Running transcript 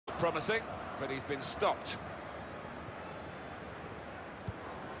promising, but he's been stopped.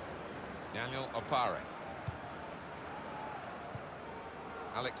 Daniel Opare.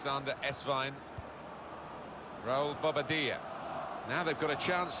 Alexander Esvine. Raul Bobadilla. Now they've got a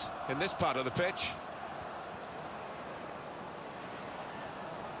chance in this part of the pitch.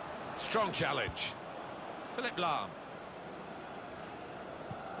 Strong challenge. Philip Lahm.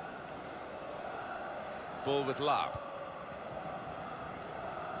 Ball with Lahm.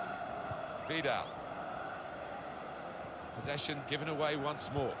 Vidal. Possession given away once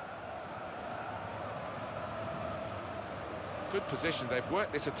more. Good position. They've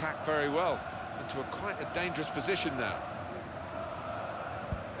worked this attack very well into quite a dangerous position now.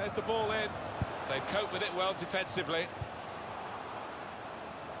 There's the ball in. They've coped with it well defensively.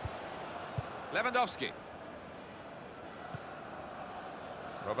 Lewandowski.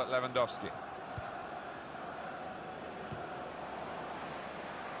 Robert Lewandowski.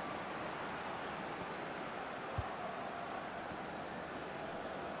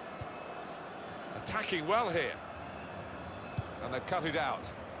 Attacking well here. And they've cut it out.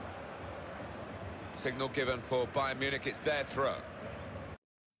 Signal given for Bayern Munich, it's their throw.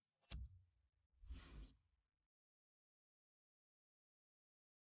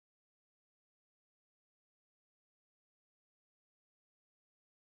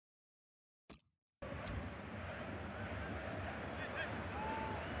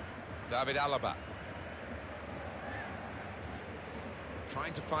 David Alaba.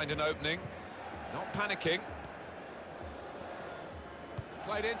 Trying to find an opening. Not panicking.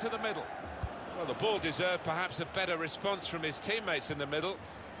 Played into the middle. Well, the ball deserved perhaps a better response from his teammates in the middle.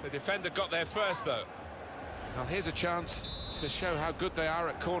 The defender got there first, though. Now, here's a chance to show how good they are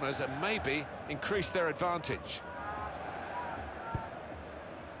at corners and maybe increase their advantage.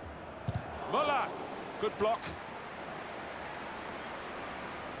 Muller! Good block.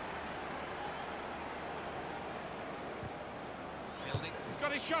 He's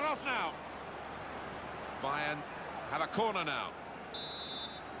got his shot off now. Bayern have a corner now.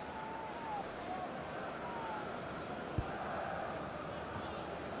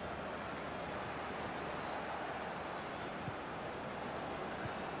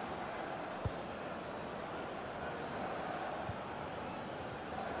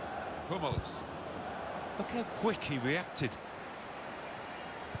 Hummels. Look how quick he reacted.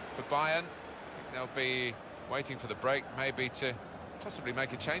 For Bayern, I think they'll be waiting for the break, maybe to possibly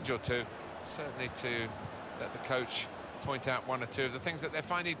make a change or two. Certainly to let the coach point out one or two of the things that they're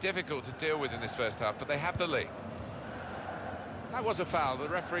finding difficult to deal with in this first half, but they have the lead. That was a foul. The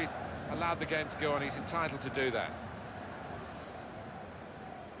referee's allowed the game to go on. He's entitled to do that.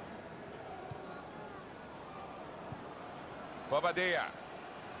 Bobadilla.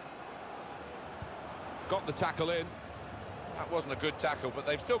 Got the tackle in. That wasn't a good tackle, but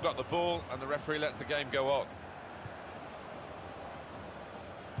they've still got the ball, and the referee lets the game go on.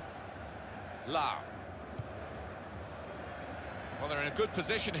 Lahm. Well, they're in a good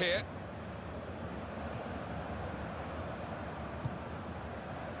position here.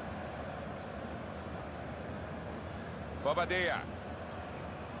 Bobadilla.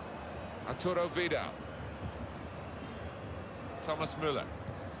 Arturo Vidal. Thomas Müller.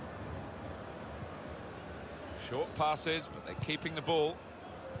 Short passes, but they're keeping the ball.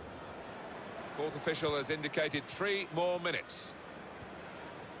 Fourth official has indicated 3 more minutes.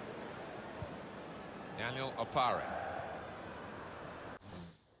 Daniel Opare.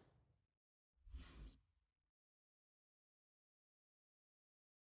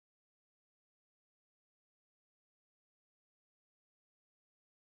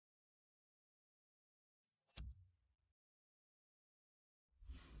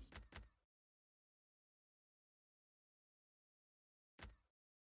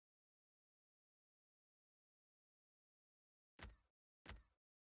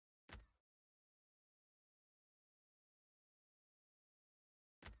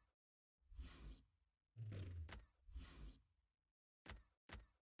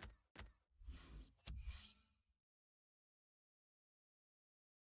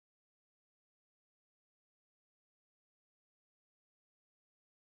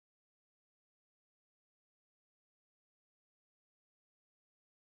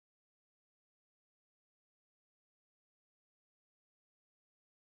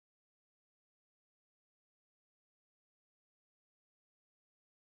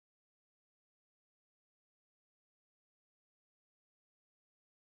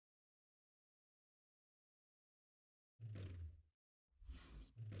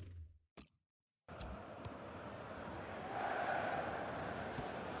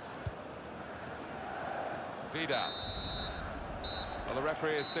 Vidal. Well, the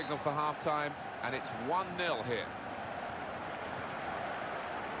referee has signalled for half-time, and it's 1-0 here.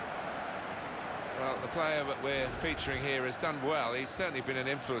 Well, the player that we're featuring here has done well. He's certainly been an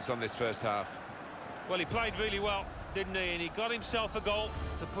influence on this first half. Well, he played really well, didn't he? And he got himself a goal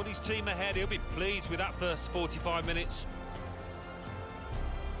to put his team ahead. He'll be pleased with that first 45 minutes.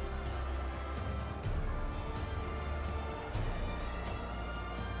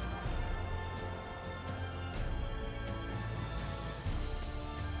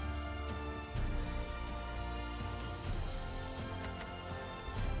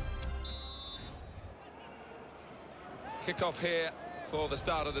 Kick-off here for the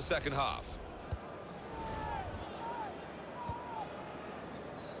start of the second half.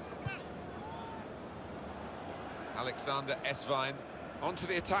 Alexander Esvine onto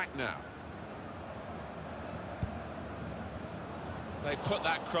the attack now. They put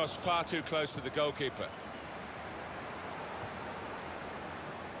that cross far too close to the goalkeeper.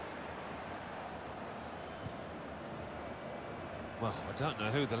 Well, I don't know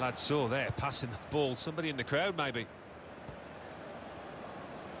who the lad saw there passing the ball. Somebody in the crowd, maybe.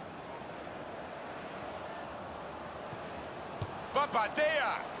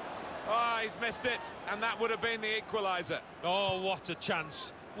 Babadia! Oh, he's missed it, and that would have been the equaliser. Oh, what a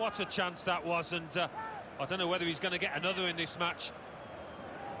chance. What a chance that was, and I don't know whether he's going to get another in this match.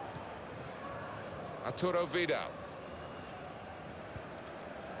 Arturo Vidal.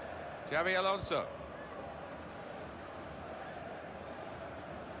 Xabi Alonso.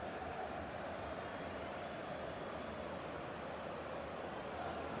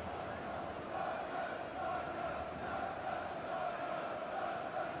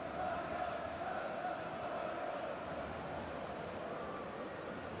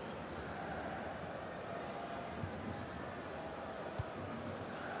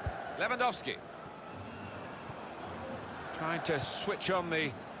 Lewandowski. Trying to switch on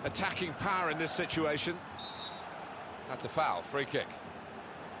the attacking power in this situation. That's a foul, free kick.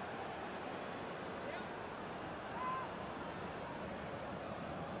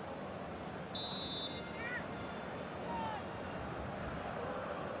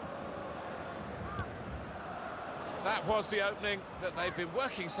 That was the opening that they've been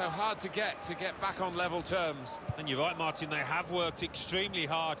working so hard to get back on level terms. And you're right, Martin, they have worked extremely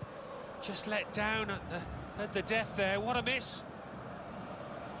hard. Just let down at the death there. What a miss.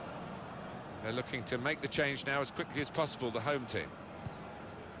 They're looking to make the change now as quickly as possible, the home team.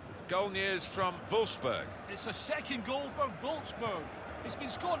 Goal news from Wolfsburg. It's a second goal for Wolfsburg. It's been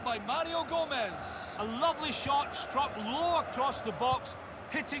scored by Mario Gomez. A lovely shot struck low across the box,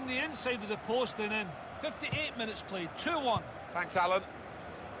 hitting the inside of the post and in. 58 minutes played, 2-1. Thanks, Alan.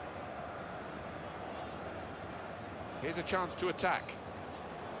 Here's a chance to attack.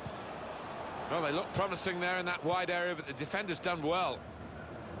 Well, they look promising there in that wide area, but the defender's done well.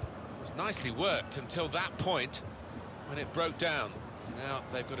 It was nicely worked until that point when it broke down. Now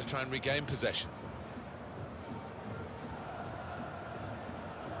they've got to try and regain possession.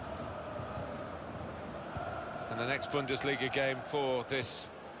 And the next Bundesliga game for this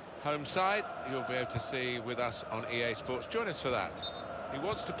home side, you'll be able to see with us on EA Sports. Join us for that. He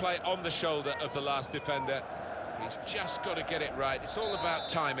wants to play on the shoulder of the last defender. He's just got to get it right. It's all about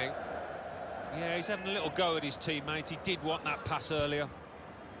timing. Yeah, he's having a little go at his teammate. He did want that pass earlier.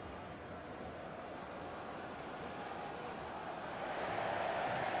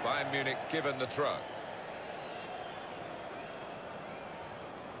 Bayern Munich given the throw.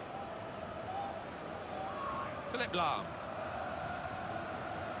 Philipp Lahm.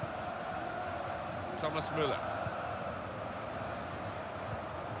 Thomas Müller.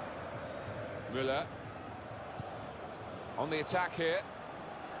 Müller. On the attack here.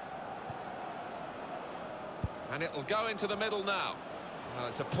 And it'll go into the middle now. Well,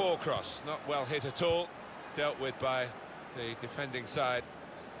 it's a poor cross, not well hit at all. Dealt with by the defending side.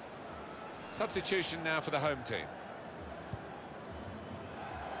 Substitution now for the home team.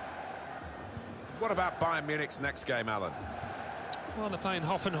 What about Bayern Munich's next game, Alan? Well, they're playing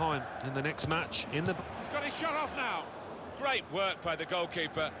Hoffenheim in the next match. He's got his shot off now. Great work by the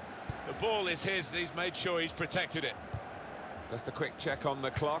goalkeeper. The ball is his, and he's made sure he's protected it. Just a quick check on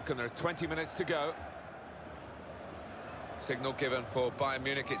the clock, and there are 20 minutes to go. Signal given for Bayern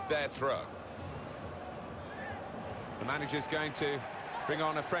Munich, it's their throw. The manager's going to bring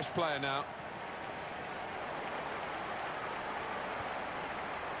on a fresh player now.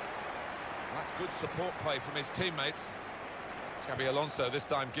 That's good support play from his teammates. Xabi Alonso this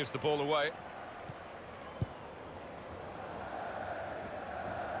time gives the ball away.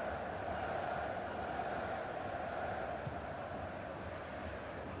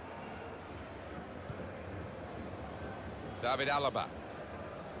 David Alaba.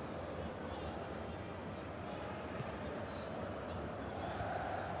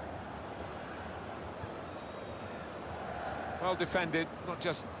 Well defended, not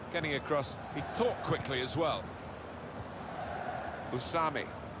just getting across, he thought quickly as well. Usami.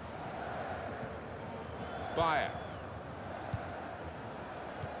 Bayer.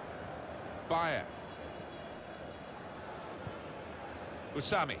 Bayer.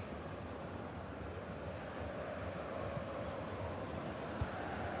 Usami.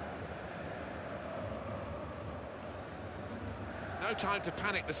 No time to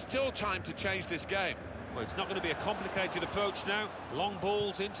panic, there's still time to change this game. Well, it's not going to be a complicated approach now. Long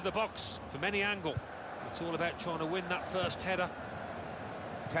balls into the box from any angle. It's all about trying to win that first header.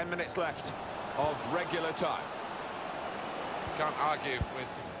 10 minutes left of regular time. Can't argue with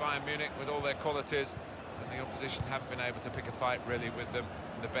Bayern Munich with all their qualities, and the opposition haven't been able to pick a fight really with them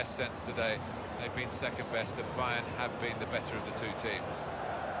in the best sense today. They've been second best, and Bayern have been the better of the two teams.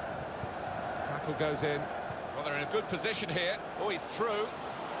 Tackle goes in. Well, they're in a good position here. Oh, he's through.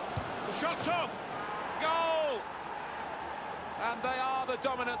 The shot's on! Goal! And they are the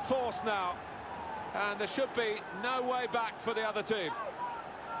dominant force now. And there should be no way back for the other team.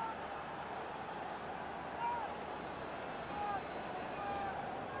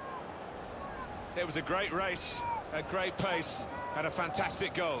 It was a great race, a great pace, and a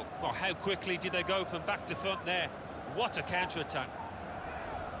fantastic goal. Well, how quickly did they go from back to front there? What a counter-attack.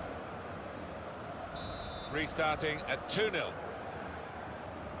 Restarting at 2-0.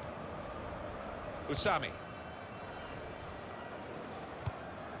 Usami.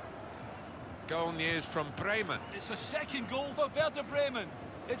 Goal news from Bremen. It's a second goal for Werder Bremen.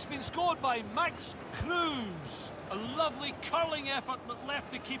 It's been scored by Max Kruse. A lovely curling effort that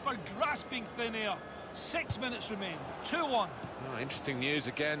left the keeper grasping thin air. 6 minutes remain. 2-1. Oh, interesting news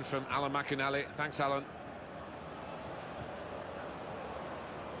again from Alan McInally. Thanks, Alan.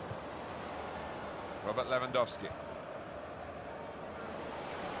 Robert Lewandowski.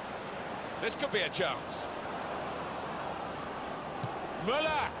 This could be a chance.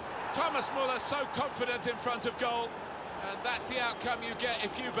 Müller! Thomas Müller so confident in front of goal. And that's the outcome you get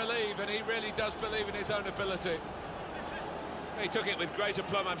if you believe, and he really does believe in his own ability. He took it with great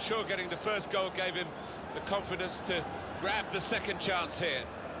aplomb. I'm sure getting the first goal gave him the confidence to grab the second chance here.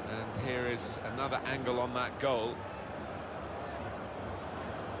 And here is another angle on that goal.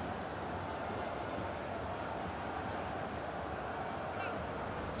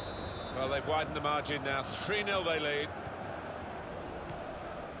 Well, they've widened the margin now. 3-0 they lead.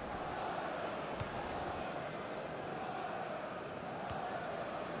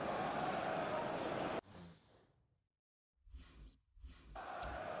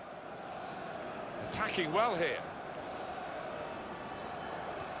 Attacking well here.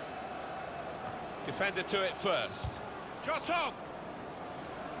 Defender to it first. Shot on!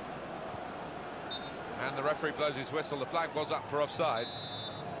 And the referee blows his whistle. The flag was up for offside.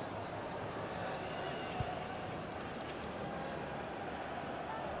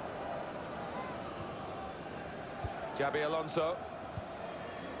 Xabi Alonso.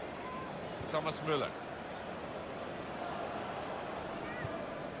 Thomas Müller.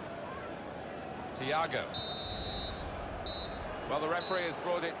 Thiago. Well, the referee has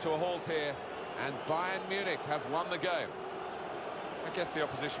brought it to a halt here, and Bayern Munich have won the game. I guess the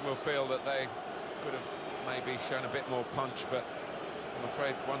opposition will feel that they could have maybe shown a bit more punch, but I'm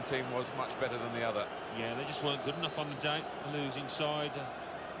afraid one team was much better than the other. Yeah, they just weren't good enough on the day, the losing side.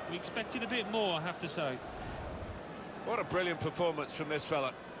 We expected a bit more, I have to say. What a brilliant performance from this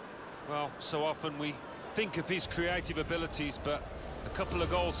fella. Well, so often we think of his creative abilities, but a couple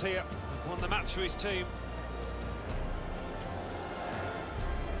of goals here have won the match for his team.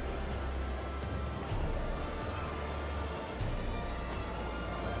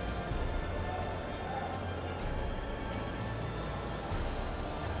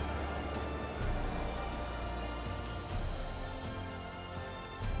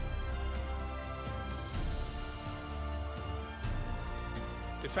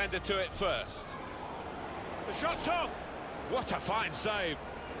 Defender to it first. The shot's on! What a fine save!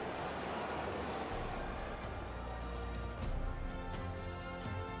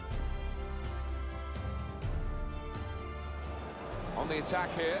 On the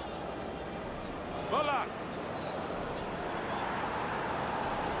attack here. Müller!